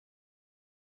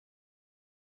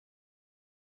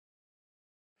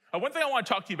One thing I want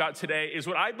to talk to you about today is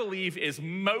what I believe is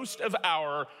most of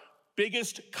our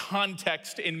biggest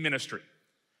context in ministry.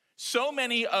 So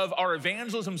many of our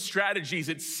evangelism strategies,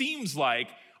 it seems like,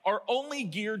 are only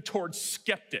geared towards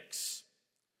skeptics.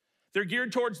 They're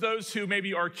geared towards those who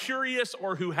maybe are curious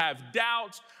or who have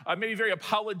doubts, maybe very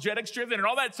apologetics driven, and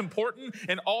all that's important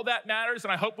and all that matters,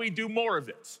 and I hope we do more of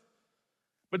it.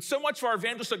 But so much of our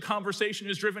evangelistic conversation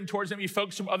is driven towards maybe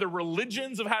folks from other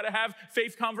religions of how to have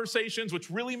faith conversations, which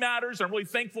really matters. I'm really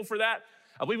thankful for that.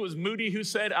 I believe it was Moody who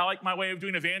said, I like my way of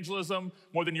doing evangelism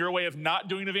more than your way of not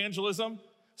doing evangelism.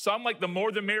 So I'm like, the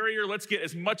more the merrier. Let's get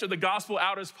as much of the gospel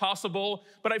out as possible.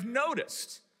 But I've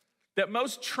noticed that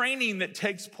most training that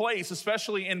takes place,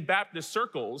 especially in Baptist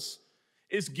circles,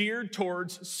 is geared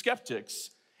towards skeptics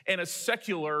and a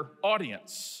secular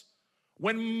audience.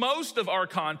 When most of our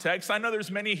context, I know there's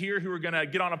many here who are gonna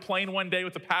get on a plane one day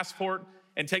with a passport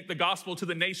and take the gospel to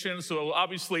the nations, so it will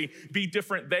obviously be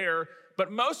different there.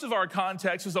 But most of our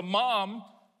context is a mom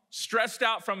stressed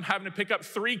out from having to pick up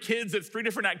 3 kids at 3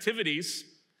 different activities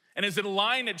and is in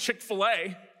line at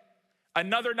Chick-fil-A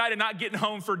another night and not getting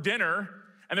home for dinner,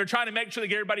 and they're trying to make sure they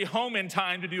get everybody home in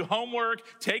time to do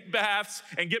homework, take baths,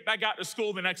 and get back out to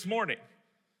school the next morning.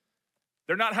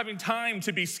 They're not having time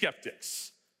to be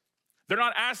skeptics. They're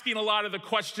not asking a lot of the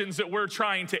questions that we're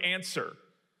trying to answer.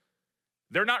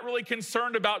 They're not really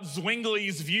concerned about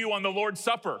Zwingli's view on the Lord's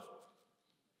Supper.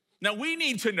 Now, we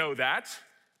need to know that.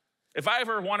 If I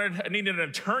ever needed an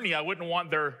attorney, I wouldn't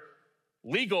want their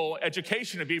legal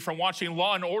education to be from watching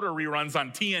Law and Order reruns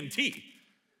on TNT.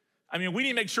 I mean, we need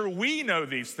to make sure we know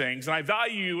these things, and I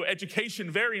value education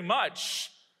very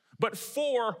much, but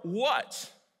for what?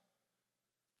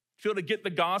 To be able to get the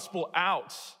gospel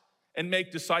out and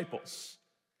make disciples.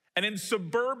 And in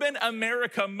suburban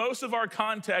America, most of our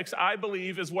context, I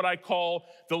believe, is what I call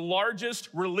the largest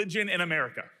religion in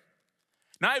America.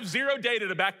 Now, I have zero data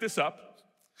to back this up.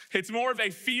 It's more of a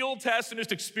field test and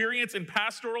just experience in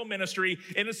pastoral ministry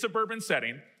in a suburban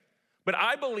setting. But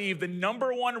I believe the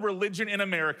number one religion in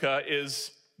America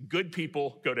is good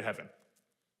people go to heaven.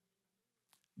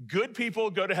 Good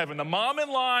people go to heaven. The mom in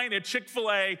line at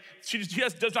Chick-fil-A, she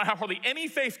does not have hardly any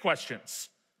faith questions.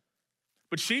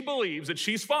 But she believes that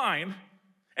she's fine,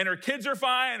 and her kids are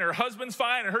fine, and her husband's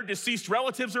fine, and her deceased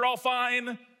relatives are all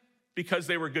fine because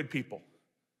they were good people.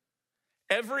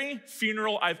 Every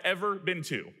funeral I've ever been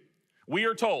to, we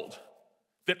are told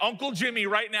that Uncle Jimmy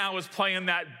right now is playing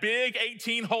that big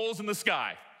 18 holes in the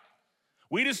sky.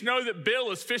 We just know that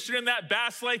Bill is fishing in that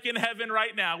bass lake in heaven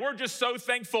right now. We're just so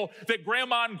thankful that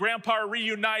Grandma and Grandpa are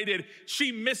reunited.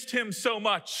 She missed him so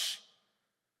much.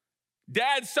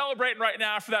 Dad's celebrating right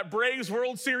now for that Braves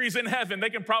World Series in heaven. They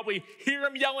can probably hear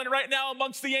him yelling right now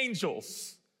amongst the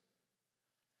angels.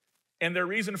 And their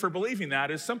reason for believing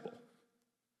that is simple.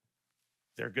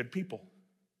 They're good people.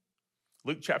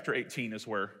 Luke chapter 18 is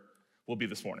where we'll be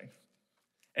this morning.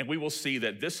 And we will see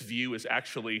that this view is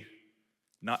actually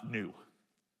not new.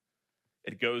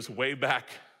 It goes way back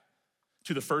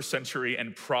to the 1st century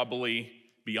and probably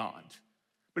beyond.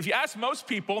 But if you ask most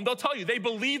people, and they'll tell you, they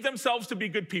believe themselves to be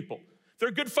good people. They're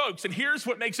good folks, and here's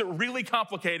what makes it really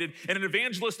complicated in an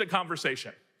evangelistic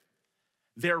conversation.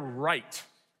 They're right.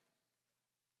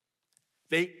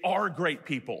 They are great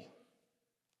people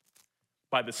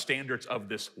by the standards of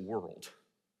this world.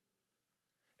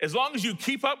 As long as you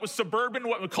keep up with suburban,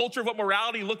 what the culture of what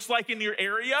morality looks like in your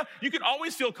area, you can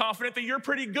always feel confident that you're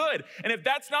pretty good. And if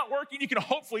that's not working, you can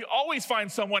hopefully always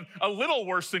find someone a little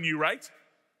worse than you, right?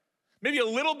 Maybe a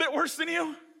little bit worse than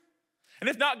you. And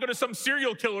if not, go to some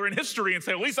serial killer in history and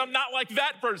say, at least I'm not like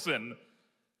that person.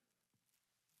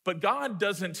 But God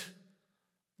doesn't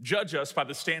judge us by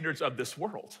the standards of this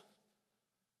world.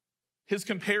 His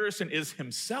comparison is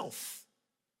himself.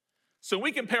 So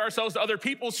we compare ourselves to other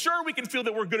people. Sure, we can feel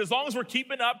that we're good as long as we're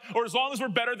keeping up or as long as we're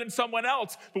better than someone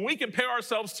else. But when we compare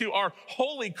ourselves to our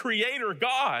holy creator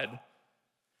God,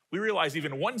 we realize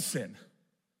even one sin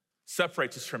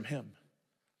separates us from him.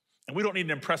 And we don't need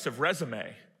an impressive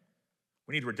resume.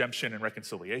 We need redemption and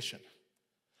reconciliation.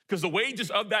 Because the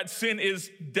wages of that sin is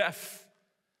death.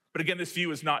 But again, this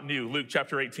view is not new. Luke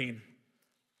chapter 18.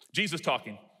 Jesus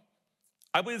talking.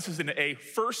 I believe this is in a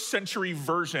 1st century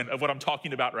version of what I'm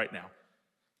talking about right now.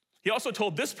 He also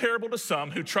told this parable to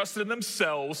some who trusted in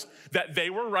themselves that they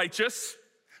were righteous,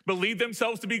 believed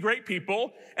themselves to be great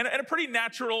people, and a pretty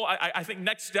natural, I think,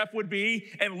 next step would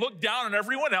be, and look down on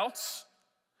everyone else.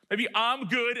 Maybe I'm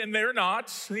good and they're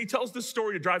not. And he tells this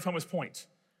story to drive home his point.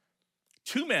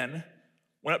 2 men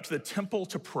went up to the temple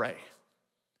to pray.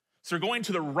 So they're going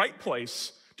to the right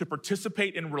place to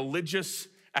participate in religious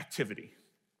activity.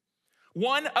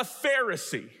 One, a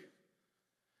Pharisee,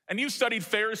 And you've studied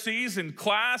Pharisees in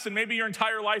class and maybe your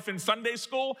entire life in Sunday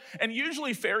school. And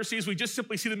usually Pharisees, we just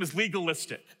simply see them as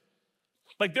legalistic.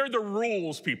 Like they're the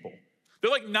rules people.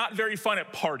 They're like not very fun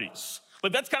at parties.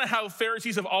 Like that's kind of how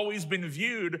Pharisees have always been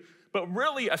viewed. But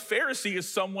really a Pharisee is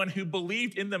someone who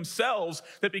believed in themselves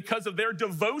that because of their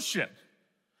devotion,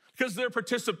 because of their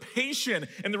participation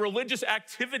in the religious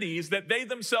activities, that they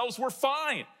themselves were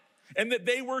fine and that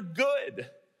they were good.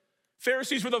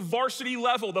 Pharisees were the varsity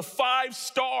level, the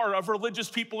 5-star of religious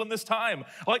people in this time.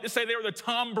 I like to say they were the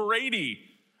Tom Brady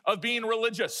of being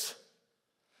religious.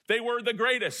 They were the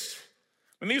greatest.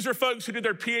 And these are folks who did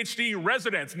their PhD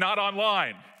residence, not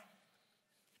online.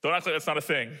 Don't act like that's not a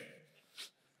thing.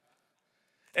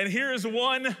 And here is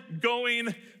one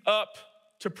going up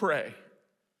to pray.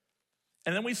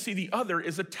 And then we see the other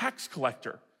is a tax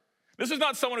collector. This is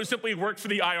not someone who simply worked for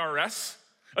the IRS.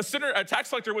 A tax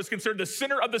collector was considered the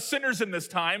sinner of the sinners in this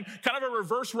time, kind of a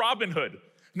reverse Robin Hood.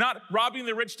 Not robbing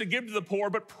the rich to give to the poor,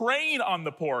 but preying on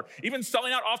the poor. Even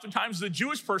selling out oftentimes as a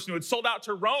Jewish person who had sold out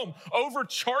to Rome,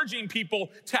 overcharging people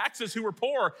taxes who were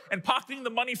poor and pocketing the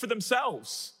money for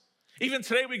themselves. Even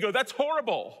today we go, that's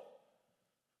horrible.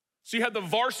 So you have the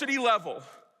varsity level,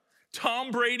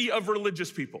 Tom Brady of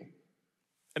religious people.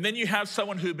 And then you have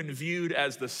someone who had been viewed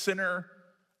as the sinner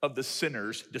of the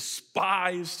sinners,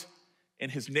 despised in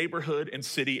his neighborhood and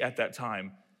city at that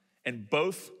time. And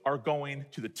both are going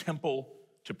to the temple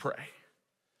to pray.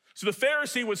 So the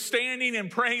Pharisee was standing and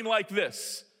praying like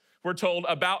this, we're told,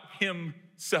 about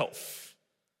himself.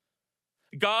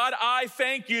 God, I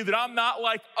thank you that I'm not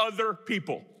like other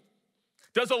people.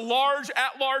 Does a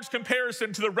at-large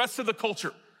comparison to the rest of the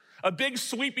culture. A big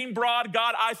sweeping broad,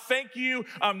 God, I thank you,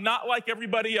 I'm not like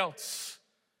everybody else.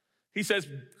 He says,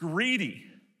 greedy,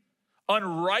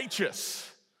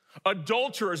 unrighteous,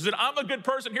 adulterers, that I'm a good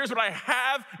person. Here's what I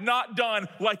have not done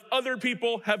like other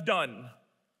people have done.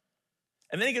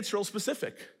 And then he gets real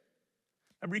specific.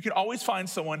 Remember, you can always find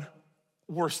someone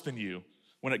worse than you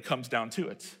when it comes down to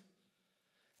it.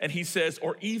 And he says,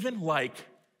 or even like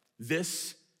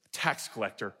this tax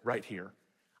collector right here,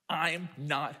 I'm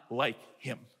not like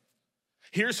him.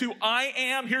 Here's who I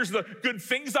am. Here's the good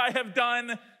things I have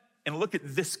done. And look at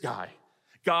this guy.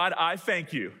 God, I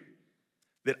thank you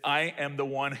that I am the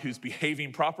one who's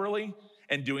behaving properly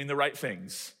and doing the right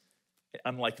things,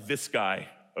 unlike this guy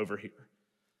over here.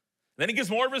 Then he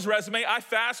gives more of his resume. I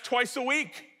fast twice a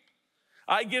week.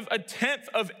 I give 1/10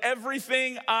 of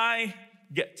everything I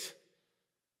get.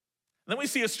 Then we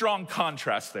see a strong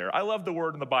contrast there. I love the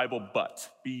word in the Bible, but,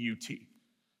 B-U-T.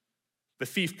 The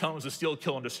thief comes to steal,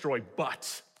 kill, and destroy,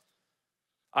 but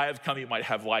I have come that you might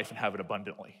have life and have it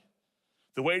abundantly.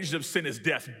 The wages of sin is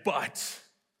death, but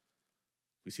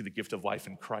we see the gift of life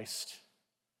in Christ.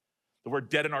 The word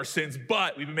dead in our sins,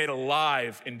 but we've been made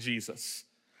alive in Jesus.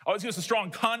 I always give us a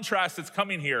strong contrast that's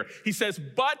coming here. He says,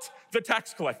 but the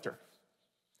tax collector.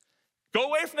 Go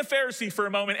away from the Pharisee for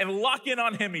a moment and lock in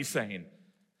on him, he's saying.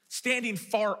 Standing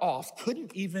far off,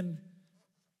 couldn't even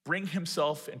bring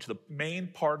himself into the main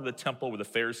part of the temple where the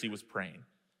Pharisee was praying,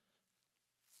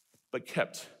 but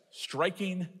kept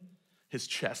striking his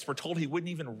chest. We're told he wouldn't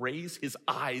even raise his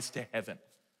eyes to heaven.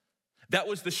 That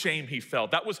was the shame he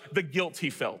felt. That was the guilt he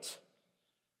felt.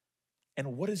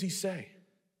 And what does he say?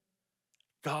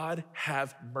 God,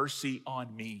 have mercy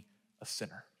on me, a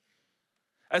sinner.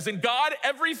 As in, God,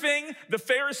 everything the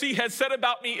Pharisee has said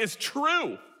about me is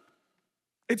true.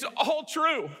 It's all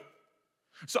true.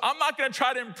 So I'm not gonna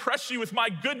try to impress you with my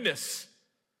goodness.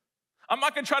 I'm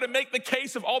not gonna try to make the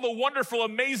case of all the wonderful,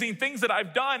 amazing things that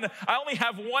I've done. I only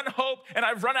have one hope and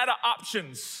I've run out of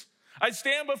options. I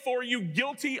stand before you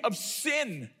guilty of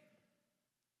sin.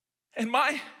 And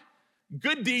my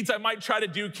good deeds I might try to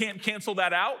do can't cancel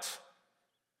that out.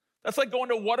 That's like going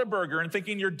to Whataburger and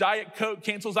thinking your Diet Coke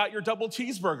cancels out your double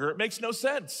cheeseburger. It makes no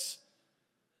sense.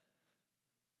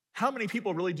 How many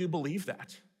people really do believe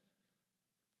that?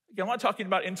 Again, I'm not talking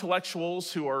about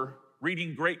intellectuals who are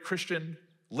reading great Christian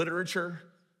literature.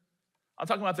 I'm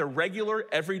talking about the regular,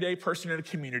 everyday person in a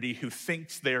community who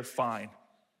thinks they're fine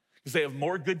because they have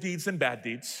more good deeds than bad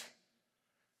deeds.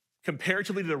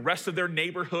 Comparatively to the rest of their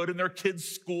neighborhood and their kids'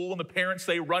 school and the parents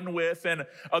they run with and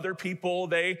other people,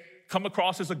 they come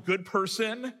across as a good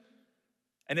person.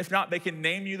 And if not, they can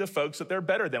name you the folks that they're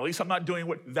better than. At least I'm not doing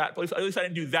at least I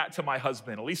didn't do that to my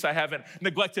husband. At least I haven't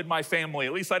neglected my family.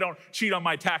 At least I don't cheat on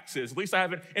my taxes. At least I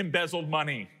haven't embezzled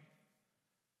money.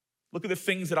 Look at the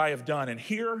things that I have done. And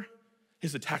here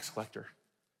is a tax collector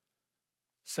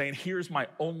saying, here's my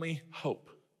only hope.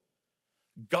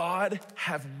 God,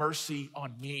 have mercy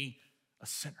on me, a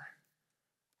sinner.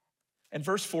 And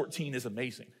verse 14 is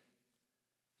amazing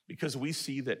because we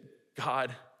see that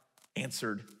God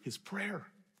answered his prayer.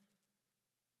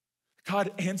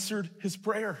 God answered his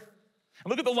prayer. And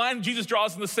look at the line Jesus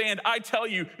draws in the sand. I tell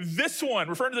you, this one,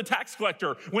 referring to the tax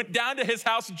collector, went down to his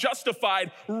house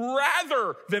justified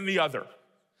rather than the other.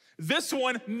 This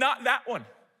one, not that one.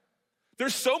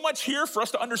 There's so much here for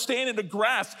us to understand and to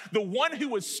grasp. The one who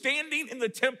was standing in the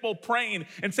temple praying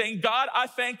and saying, God, I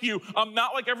thank you. I'm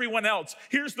not like everyone else.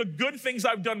 Here's the good things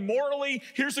I've done morally.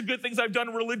 Here's the good things I've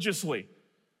done religiously.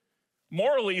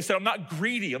 Morally, he said, I'm not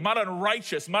greedy. I'm not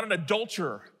unrighteous. I'm not an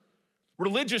adulterer.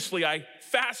 Religiously, I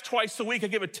fast twice a week. I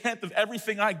give a tenth of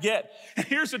everything I get. And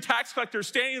here's the tax collector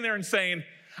standing there and saying,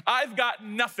 I've got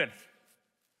nothing.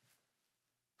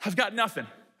 I've got nothing.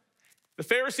 The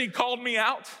Pharisee called me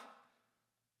out,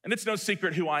 and it's no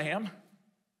secret who I am.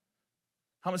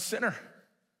 I'm a sinner.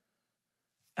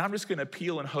 And I'm just going to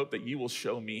appeal and hope that you will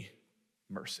show me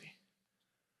mercy.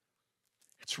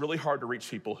 It's really hard to reach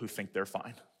people who think they're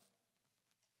fine.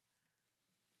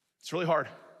 It's really hard.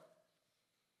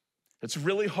 It's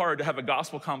really hard to have a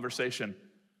gospel conversation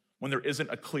when there isn't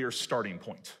a clear starting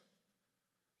point.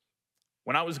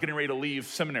 When I was getting ready to leave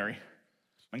seminary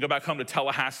and go back home to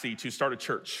Tallahassee to start a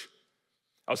church,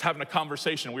 I was having a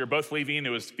conversation. We were both leaving. It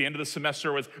was the end of the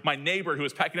semester with my neighbor who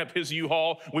was packing up his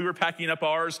U-Haul. We were packing up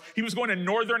ours. He was going to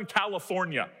Northern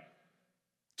California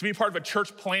to be part of a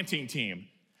church planting team.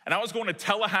 And I was going to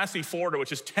Tallahassee, Florida,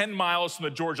 which is 10 miles from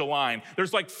the Georgia line.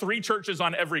 There's like 3 churches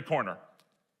on every corner.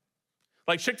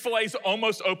 Like Chick-fil-A's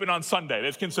almost open on Sunday.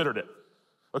 They've considered it.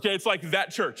 Okay, it's like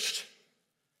that church.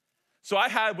 So I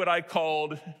had what I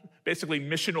called basically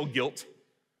missional guilt.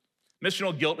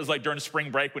 Missional guilt is like during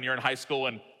spring break when you're in high school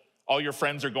and all your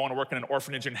friends are going to work in an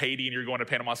orphanage in Haiti and you're going to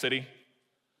Panama City.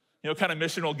 You know, kind of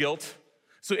missional guilt.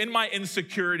 So in my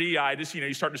insecurity, I just,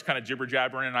 you start just kind of jibber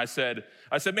jabbering. And I said,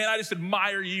 man, I just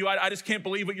admire you. I just can't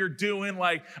believe what you're doing.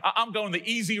 Like, I'm going the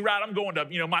easy route. I'm going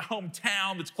to, my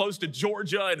hometown that's close to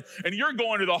Georgia. And you're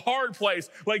going to the hard place.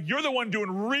 Like, you're the one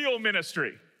doing real ministry.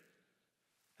 And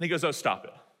he goes, oh, stop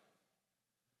it.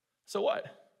 So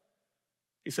what?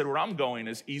 He said, where I'm going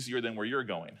is easier than where you're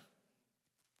going.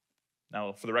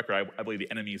 Now, for the record, I believe the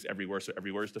enemy is everywhere, so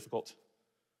everywhere is difficult.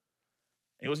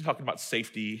 And he wasn't talking about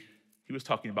safety. He was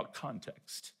talking about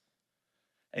context.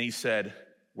 And he said,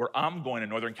 where I'm going in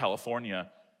Northern California,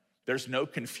 there's no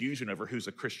confusion over who's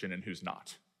a Christian and who's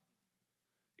not.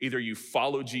 Either you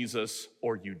follow Jesus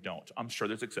or you don't. I'm sure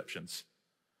there's exceptions.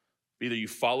 Either you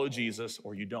follow Jesus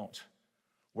or you don't.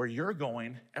 Where you're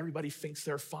going, everybody thinks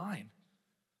they're fine.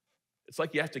 It's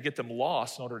like you have to get them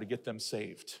lost in order to get them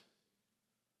saved.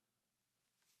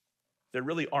 There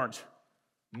really aren't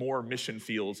more mission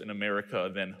fields in America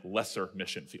than lesser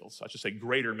mission fields. I should say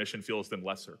greater mission fields than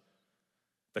lesser.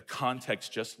 The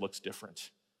context just looks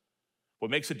different.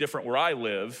 What makes it different where I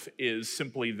live is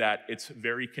simply that it's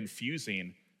very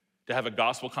confusing to have a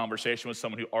gospel conversation with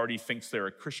someone who already thinks they're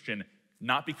a Christian,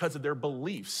 not because of their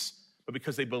beliefs, but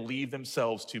because they believe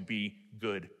themselves to be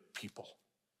good people.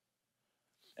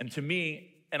 And to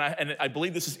me, and I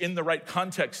believe this is in the right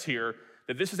context here,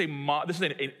 that this is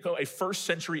a first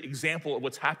century example of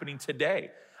what's happening today.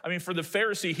 I mean, for the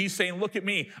Pharisee, he's saying, look at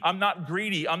me. I'm not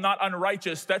greedy. I'm not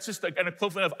unrighteous. That's just an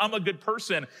equivalent of I'm a good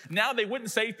person. Now they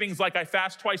wouldn't say things like I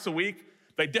fast twice a week.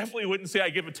 They definitely wouldn't say I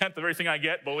give a tenth of everything I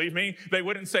get, believe me. They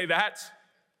wouldn't say that.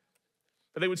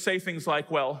 But they would say things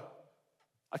like, well,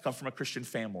 I come from a Christian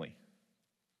family.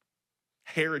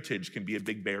 Heritage can be a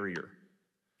big barrier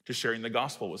to sharing the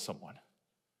gospel with someone.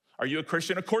 Are you a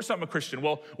Christian? Of course I'm a Christian.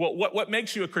 Well, what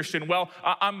makes you a Christian? Well,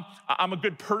 I'm a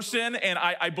good person and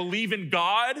I believe in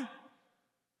God.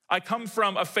 I come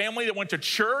from a family that went to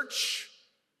church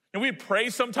and we pray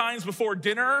sometimes before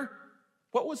dinner.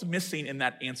 What was missing in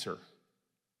that answer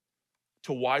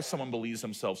to why someone believes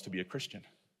themselves to be a Christian?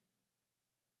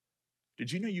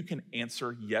 Did you know you can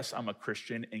answer, yes, I'm a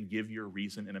Christian, and give your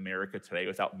reason in America today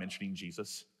without mentioning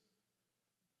Jesus?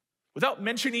 Without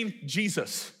mentioning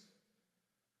Jesus.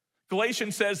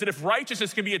 Galatians says that if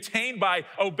righteousness can be attained by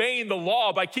obeying the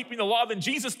law, by keeping the law, then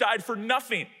Jesus died for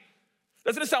nothing.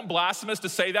 Doesn't it sound blasphemous to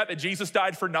say that Jesus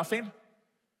died for nothing?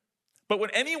 But when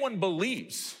anyone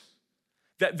believes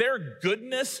that their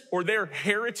goodness or their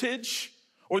heritage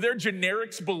or their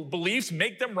generic beliefs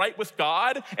make them right with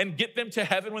God and get them to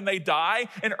heaven when they die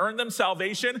and earn them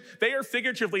salvation, they are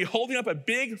figuratively holding up a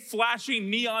big flashing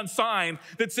neon sign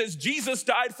that says Jesus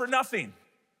died for nothing.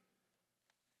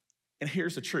 And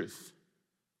here's the truth.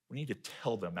 We need to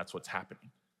tell them that's what's happening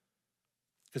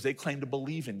because they claim to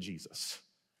believe in Jesus.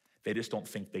 They just don't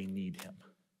think they need him.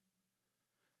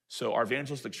 So our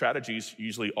evangelistic strategies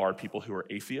usually are people who are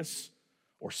atheists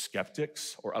or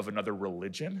skeptics or of another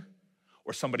religion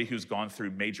or somebody who's gone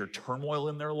through major turmoil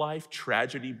in their life,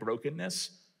 tragedy,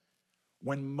 brokenness,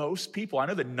 when most people, I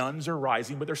know that nuns are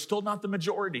rising, but they're still not the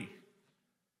majority.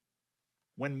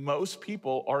 When most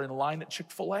people are in line at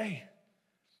Chick-fil-A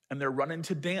and they're running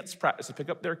to dance practice to pick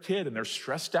up their kid and they're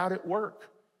stressed out at work,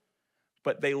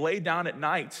 but they lay down at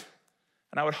night,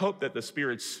 and I would hope that the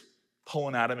Spirit's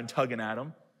pulling at them and tugging at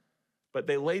them, but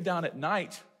they lay down at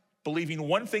night believing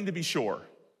one thing to be sure: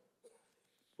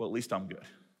 well, at least I'm good.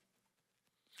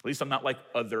 At least I'm not like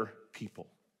other people.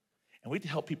 And we need to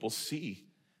help people see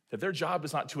that their job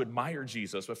is not to admire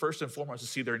Jesus, but first and foremost to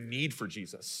see their need for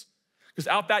Jesus. Because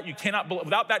without that,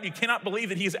 you cannot believe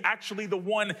that he is actually the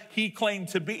one he claimed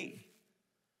to be.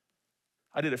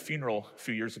 I did a funeral a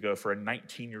few years ago for a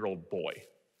 19-year-old boy.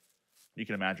 You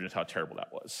can imagine just how terrible that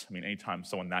was. I mean, anytime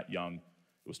someone that young,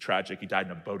 it was tragic. He died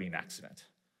in a boating accident.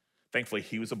 Thankfully,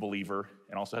 he was a believer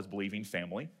and also has a believing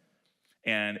family.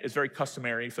 And it's very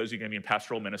customary for those of you going to be in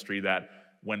pastoral ministry that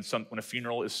when a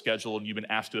funeral is scheduled and you've been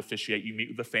asked to officiate, you meet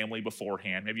with the family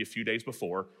beforehand, maybe a few days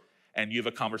before, and you have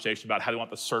a conversation about how they want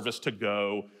the service to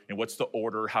go and what's the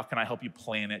order, how can I help you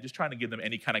plan it, just trying to give them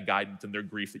any kind of guidance in their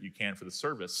grief that you can for the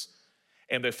service.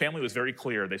 And the family was very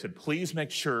clear. They said, please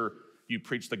make sure you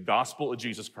preach the gospel of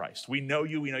Jesus Christ. We know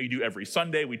you do every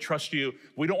Sunday, we trust you.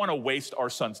 We don't want to waste our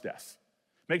son's death.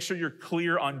 Make sure you're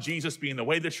clear on Jesus being the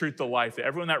way, the truth, the life, that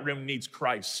everyone in that room needs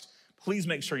Christ. Please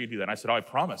make sure you do that. And I said, I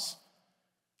promise.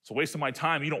 It's a waste of my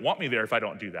time. You don't want me there if I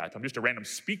don't do that. I'm just a random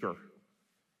speaker.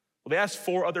 Well, they asked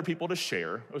 4 other people to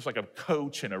share. It was like a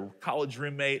coach and a college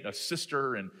roommate and a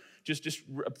sister and just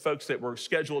folks that were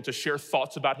scheduled to share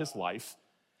thoughts about his life.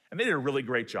 And they did a really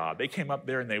great job. They came up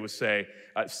there and they would say,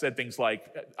 said things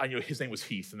like, I know his name was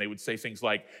Heath, and they would say things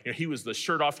like, he was the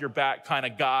shirt off your back kind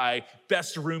of guy,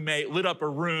 best roommate, lit up a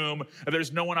room,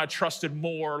 there's no one I trusted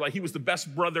more, like he was the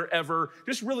best brother ever,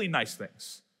 just really nice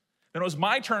things. Then it was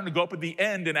my turn to go up at the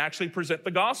end and actually present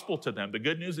the gospel to them, the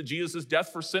good news of Jesus'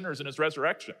 death for sinners and his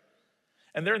resurrection.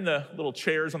 And they're in the little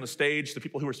chairs on the stage, the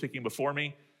people who were speaking before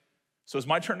me. So it was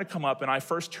my turn to come up, and I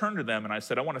first turned to them and I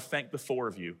said, I want to thank the 4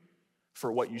 of you for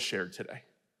what you shared today.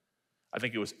 I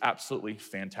think it was absolutely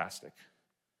fantastic.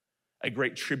 A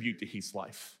great tribute to Heath's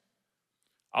life.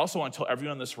 I also want to tell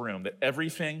everyone in this room that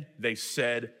everything they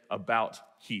said about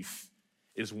Heath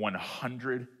is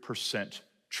 100%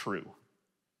 true.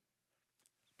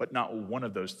 But not one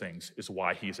of those things is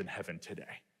why he is in heaven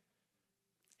today.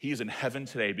 He is in heaven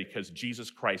today because Jesus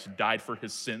Christ died for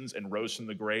his sins and rose from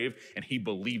the grave, and he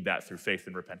believed that through faith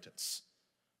and repentance.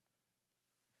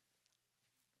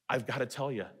 I've got to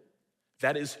tell you,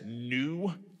 that is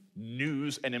new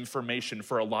news and information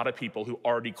for a lot of people who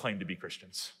already claim to be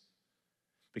Christians.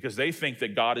 Because they think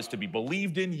that God is to be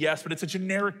believed in, yes, but it's a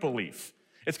generic belief.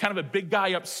 It's kind of a big guy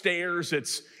upstairs.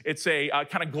 It's a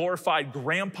kind of glorified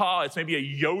grandpa. It's maybe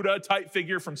a Yoda type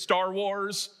figure from Star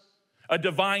Wars, a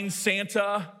divine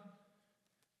Santa.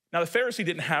 Now, the Pharisee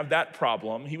didn't have that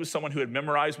problem. He was someone who had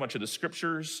memorized much of the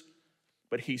scriptures,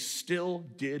 but he still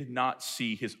did not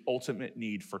see his ultimate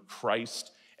need for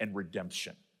Christ and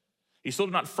redemption. He still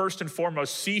did not first and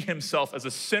foremost see himself as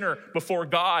a sinner before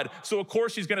God. So of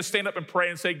course he's gonna stand up and pray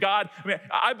and say, God,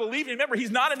 I believe in you. Remember, he's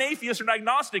not an atheist or an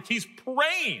agnostic. He's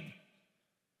praying.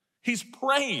 He's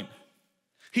praying.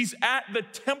 He's at the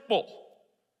temple.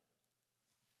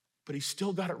 But he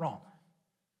still got it wrong.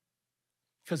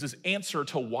 Because his answer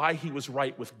to why he was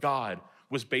right with God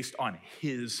was based on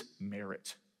his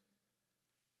merit.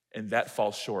 And that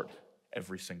falls short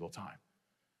every single time.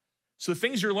 So the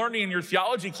things you're learning in your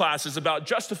theology classes about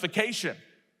justification,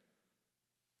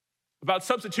 about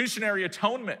substitutionary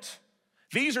atonement,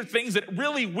 these are things that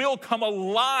really will come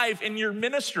alive in your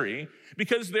ministry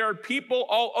because there are people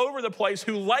all over the place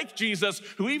who like Jesus,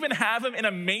 who even have him in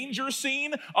a manger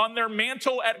scene on their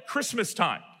mantle at Christmas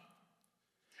time.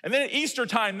 And then at Easter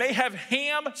time, they have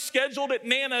ham scheduled at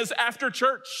Nana's after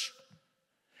church.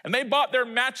 And they bought their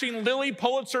matching Lily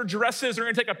Pulitzer dresses and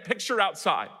are gonna take a picture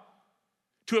outside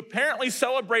to apparently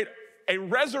celebrate a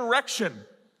resurrection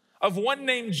of one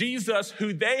named Jesus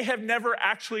who they have never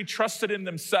actually trusted in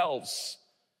themselves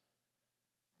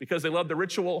because they love the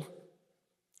ritual,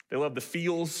 they love the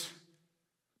feels,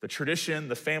 the tradition,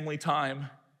 the family time.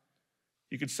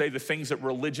 You could say the things that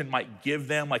religion might give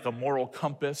them, like a moral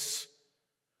compass,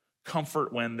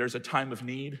 comfort when there's a time of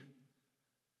need,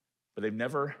 but they've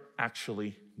never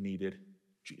actually needed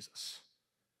Jesus.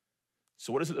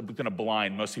 So what is it that's going to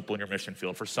blind most people in your mission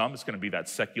field? For some, it's going to be that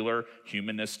secular,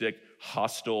 humanistic,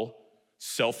 hostile,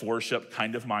 self-worship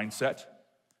kind of mindset.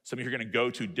 Some of you are going to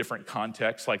go to different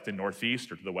contexts like the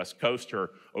Northeast or to the West Coast or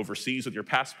overseas with your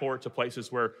passport to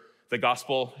places where the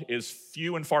gospel is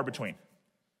few and far between.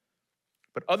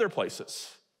 But other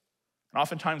places, and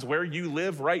oftentimes where you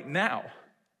live right now,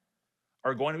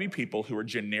 are going to be people who are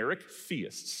generic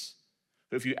theists.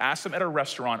 If you ask them at a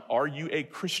restaurant, are you a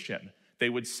Christian? They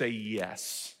would say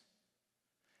yes.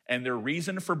 And their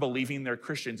reason for believing they're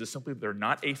Christians is simply they're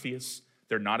not atheists,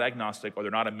 they're not agnostic, or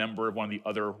they're not a member of one of the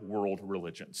other world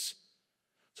religions.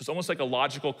 So it's almost like a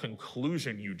logical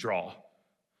conclusion you draw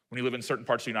when you live in certain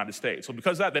parts of the United States. So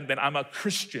because of that, then I'm a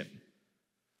Christian.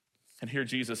 And here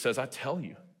Jesus says, I tell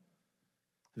you,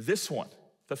 this one,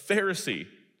 the Pharisee,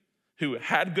 who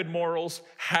had good morals,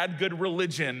 had good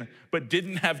religion, but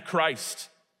didn't have Christ,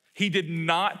 he did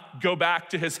not go back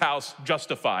to his house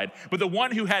justified. But the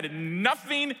one who had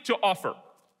nothing to offer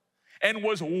and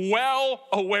was well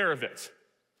aware of it,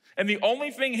 and the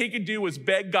only thing he could do was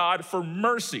beg God for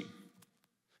mercy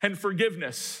and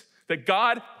forgiveness, that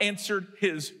God answered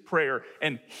his prayer,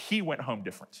 and he went home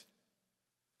different.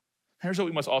 Here's what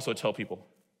we must also tell people.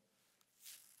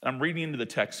 I'm reading into the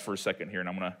text for a second here, and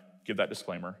I'm going to give that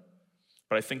disclaimer.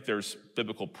 But I think there's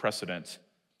biblical precedent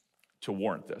to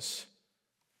warrant this.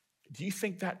 Do you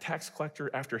think that tax collector,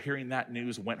 after hearing that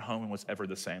news, went home and was ever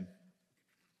the same?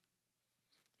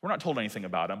 We're not told anything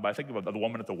about him, but I think about the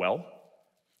woman at the well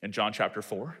in John chapter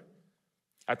 4.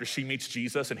 After she meets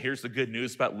Jesus and hears the good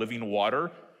news about living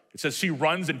water, it says she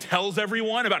runs and tells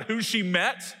everyone about who she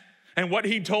met and what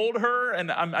he told her.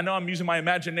 And I know I'm using my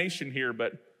imagination here,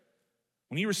 but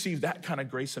when you receive that kind of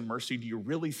grace and mercy, do you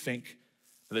really think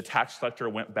that the tax collector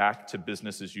went back to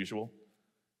business as usual?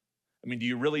 I mean, do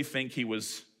you really think he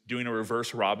was doing a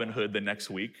reverse Robin Hood the next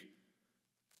week?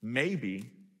 Maybe,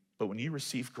 but when you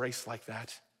receive grace like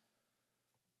that,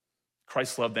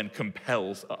 Christ's love then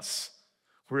compels us.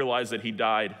 We realize that he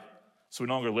died so we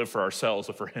no longer live for ourselves,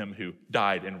 but for him who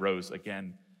died and rose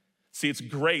again. See, it's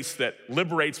grace that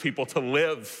liberates people to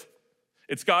live.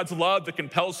 It's God's love that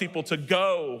compels people to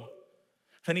go.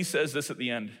 Then he says this at the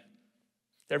end: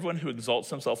 everyone who exalts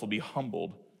himself will be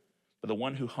humbled, but the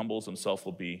one who humbles himself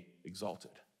will be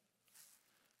exalted.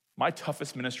 My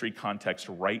toughest ministry context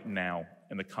right now,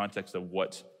 in the context of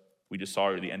what we just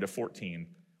saw at the end of 14,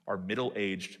 are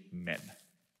middle-aged men.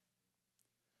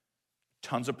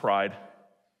 Tons of pride.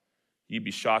 You'd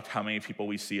be shocked how many people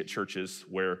we see at churches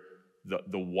where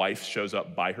the wife shows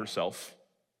up by herself,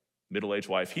 middle-aged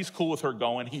wife. He's cool with her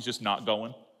going, he's just not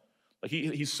going. Like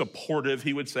he's supportive,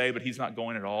 he would say, but he's not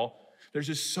going at all. There's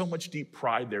just so much deep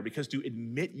pride there, because to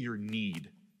admit your need.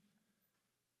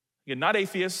 Again, not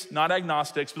atheists, not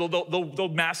agnostics, but they'll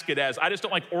mask it as, I just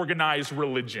don't like organized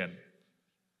religion.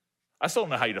 I still don't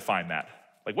know how you define that.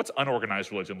 Like, what's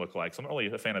unorganized religion look like? So I'm not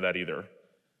really a fan of that either.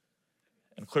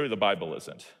 And clearly the Bible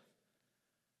isn't.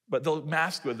 But they'll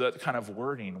mask with that kind of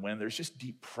wording when there's just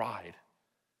deep pride.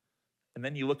 And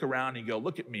then you look around and you go,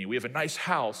 look at me, we have a nice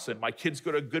house, and my kids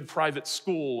go to a good private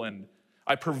school, and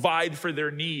I provide for their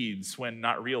needs, when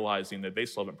not realizing that they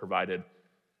still haven't provided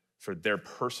for their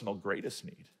personal greatest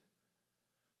need,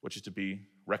 which is to be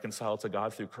reconciled to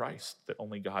God through Christ, that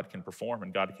only God can perform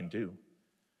and God can do.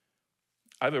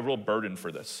 I have a real burden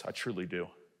for this, I truly do.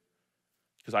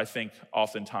 Because I think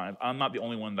oftentimes, I'm not the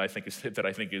only one that I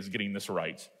think is getting this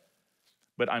right,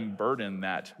 but I'm burdened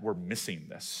that we're missing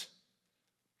this,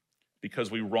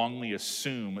 because we wrongly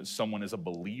assume someone is a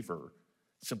believer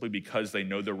simply because they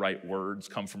know the right words,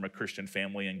 come from a Christian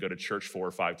family, and go to church 4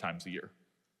 or 5 times a year.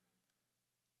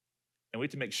 And we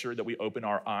have to make sure that we open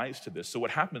our eyes to this. So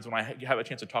what happens when I have a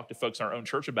chance to talk to folks in our own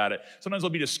church about it, sometimes they'll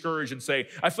be discouraged and say,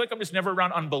 I feel like I'm just never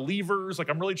around unbelievers. Like,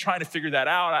 I'm really trying to figure that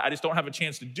out. I just don't have a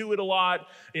chance to do it a lot.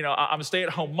 You know, I'm a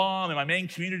stay-at-home mom, and my main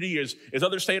community is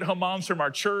other stay-at-home moms from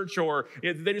our church, or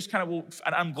they just kind of,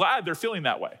 and I'm glad they're feeling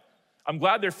that way. I'm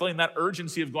glad they're feeling that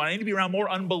urgency of going, I need to be around more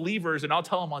unbelievers. And I'll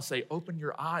tell them, I'll say, open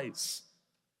your eyes.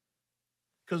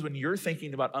 Because when you're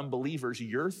thinking about unbelievers,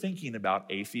 you're thinking about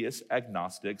atheists,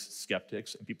 agnostics,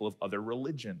 skeptics, and people of other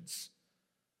religions.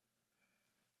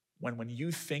 When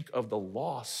you think of the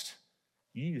lost,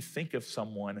 you need to think of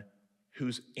someone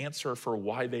whose answer for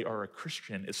why they are a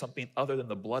Christian is something other than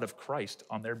the blood of Christ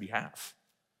on their behalf.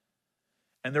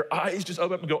 And their eyes just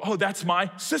open up and go, oh, that's my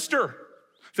sister.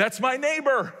 That's my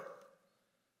neighbor.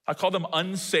 I call them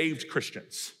unsaved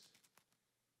Christians.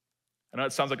 I know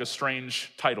it sounds like a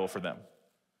strange title for them,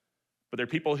 but they're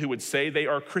people who would say they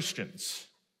are Christians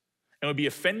and would be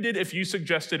offended if you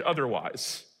suggested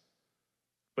otherwise.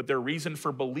 But their reason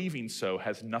for believing so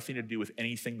has nothing to do with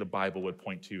anything the Bible would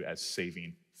point to as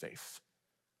saving faith.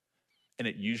 And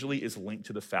it usually is linked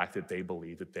to the fact that they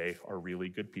believe that they are really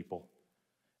good people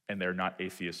and they're not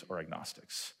atheists or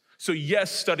agnostics. So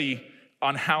yes, study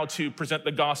on how to present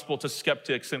the gospel to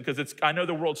skeptics, and because I know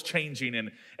the world's changing,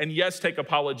 and yes, take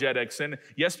apologetics, and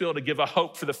yes, be able to give a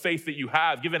hope for the faith that you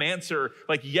have, give an answer,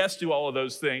 like yes, do all of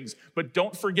those things, but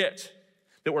don't forget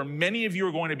that where many of you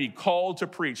are going to be called to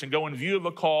preach and go in view of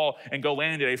a call and go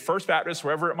land at a First Baptist,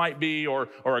 wherever it might be, or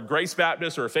a Grace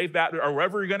Baptist or a Faith Baptist, or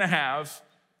wherever you're gonna have,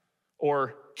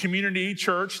 or community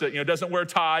church that doesn't wear a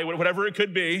tie, whatever it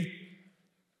could be,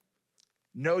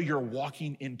 know you're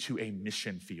walking into a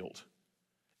mission field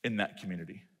in that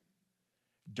community.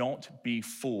 Don't be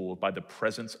fooled by the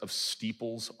presence of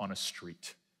steeples on a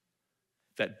street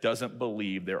that doesn't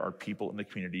believe there are people in the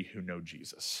community who know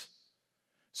Jesus.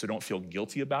 So don't feel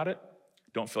guilty about it.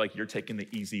 Don't feel like you're taking the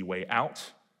easy way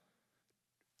out.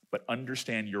 But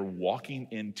understand you're walking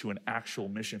into an actual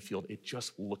mission field. It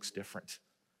just looks different.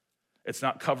 It's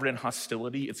not covered in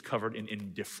hostility, it's covered in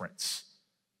indifference.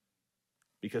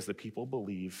 Because the people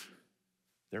believe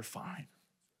they're fine.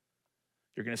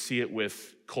 You're gonna see it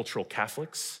with cultural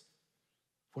Catholics.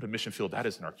 What a mission field that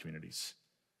is in our communities.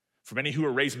 For many who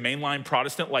were raised mainline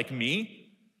Protestant like me,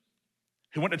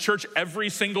 who went to church every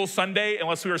single Sunday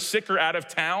unless we were sick or out of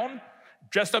town,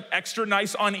 dressed up extra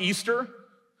nice on Easter,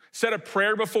 said a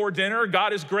prayer before dinner,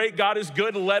 God is great, God is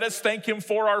good, let us thank him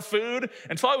for our food.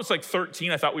 Until I was like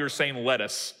 13, I thought we were saying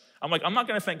lettuce. I'm like, I'm not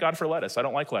gonna thank God for lettuce. I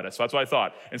don't like lettuce. So that's what I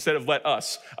thought, instead of let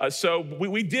us. So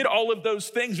we did all of those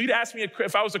things. If you'd asked me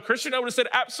if I was a Christian, I would have said,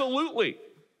 absolutely.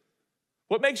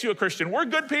 What makes you a Christian? We're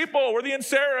good people. We're the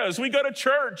Inserras. We go to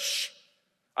church.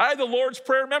 I had the Lord's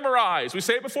Prayer memorized. We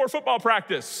say it before football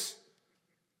practice.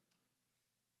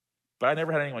 But I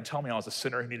never had anyone tell me I was a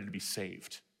sinner who needed to be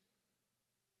saved.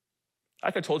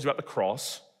 Like I told you about the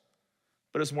cross,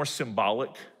 but it was more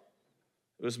symbolic.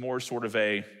 It was more sort of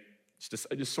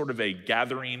just sort of a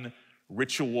gathering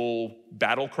ritual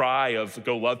battle cry of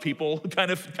go love people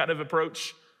kind of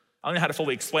approach. I don't know how to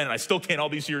fully explain it. I still can't all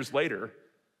these years later.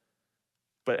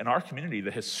 But in our community, the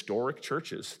historic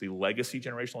churches, the legacy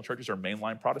generational churches are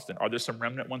mainline Protestant. Are there some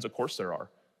remnant ones? Of course there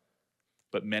are.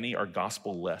 But many are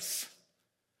gospel-less.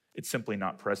 It's simply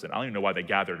not present. I don't even know why they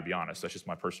gather, to be honest. That's just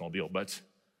my personal deal. But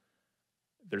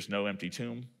there's no empty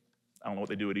tomb. I don't know what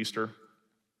they do at Easter.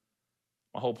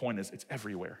 My whole point is it's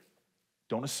everywhere.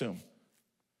 Don't assume.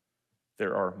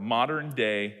 There are modern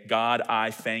day, God,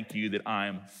 I thank you that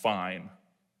I'm fine,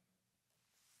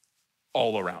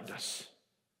 all around us.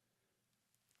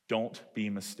 Don't be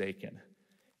mistaken.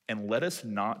 And let us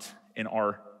not, in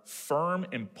our firm,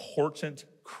 important,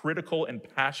 critical, and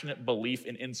passionate belief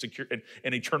in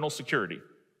eternal security.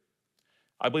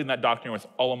 I believe in that doctrine with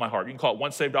all of my heart. You can call it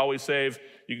once saved, always saved.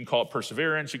 You can call it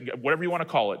perseverance. You can get whatever you want to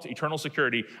call it. Eternal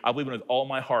security, I believe in it with all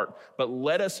my heart. But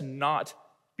let us not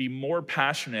be more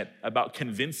passionate about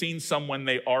convincing someone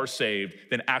they are saved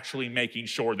than actually making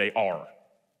sure they are.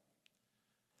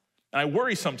 And I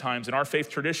worry sometimes in our faith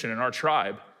tradition, in our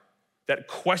tribe, that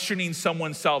questioning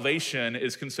someone's salvation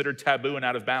is considered taboo and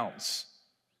out of bounds.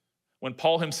 When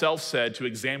Paul himself said to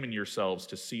examine yourselves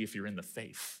to see if you're in the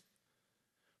faith.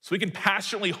 So we can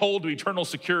passionately hold to eternal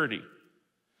security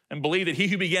and believe that he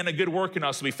who began a good work in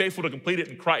us will be faithful to complete it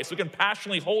in Christ. We can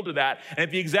passionately hold to that and at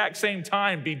the exact same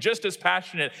time be just as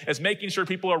passionate as making sure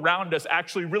people around us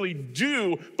actually really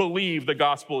do believe the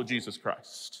gospel of Jesus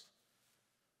Christ.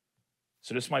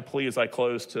 So just my plea as I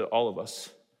close to all of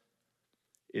us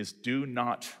is do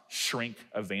not shrink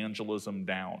evangelism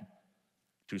down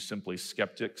to simply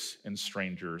skeptics and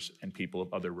strangers and people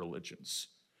of other religions.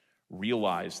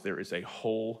 Realize there is a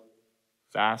whole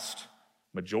vast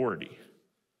majority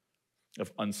of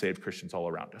unsaved Christians all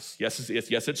around us. Yes,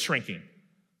 it's shrinking,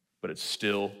 but it's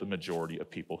still the majority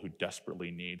of people who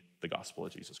desperately need the gospel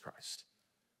of Jesus Christ.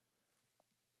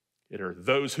 It are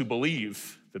those who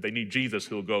believe that they need Jesus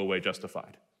who will go away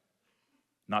justified,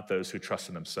 not those who trust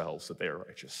in themselves that they are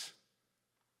righteous.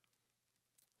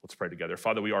 Let's pray together.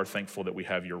 Father, we are thankful that we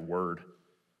have your word.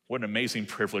 What an amazing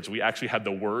privilege. We actually have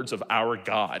the words of our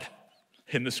God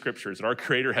in the scriptures, that our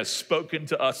Creator has spoken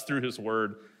to us through his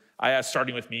word. I ask,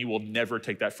 starting with me, we'll never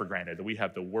take that for granted, that we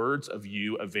have the words of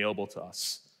you available to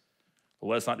us. But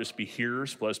let us not just be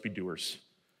hearers, but let us be doers.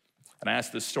 And I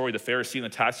ask this story, the Pharisee and the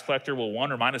tax collector, will one,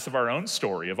 remind us of our own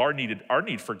story, of our need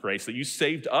for grace, that you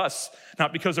saved us,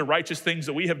 not because of righteous things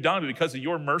that we have done, but because of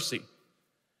your mercy.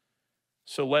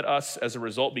 So let us, as a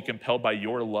result, be compelled by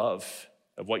your love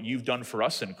of what you've done for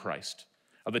us in Christ,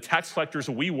 of the tax collectors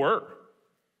we were,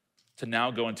 to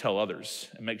now go and tell others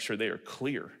and make sure they are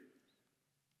clear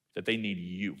that they need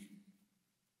you,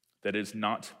 that it is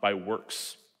not by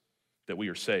works that we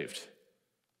are saved,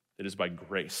 it is by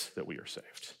grace that we are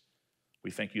saved.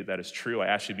 We thank you that is true. I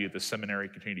ask you to be at the seminary,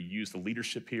 continue to use the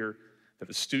leadership here, that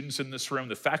the students in this room,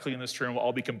 the faculty in this room will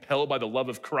all be compelled by the love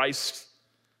of Christ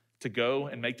to go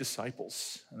and make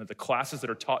disciples, and that the classes that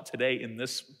are taught today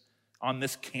on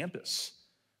this campus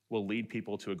will lead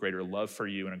people to a greater love for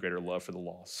you and a greater love for the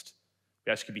lost.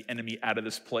 We ask you to be enemy out of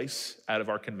this place, out of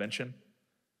our convention,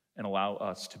 and allow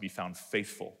us to be found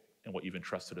faithful in what you've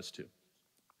entrusted us to.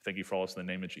 Thank you for all this in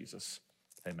the name of Jesus.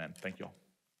 Amen. Thank you all.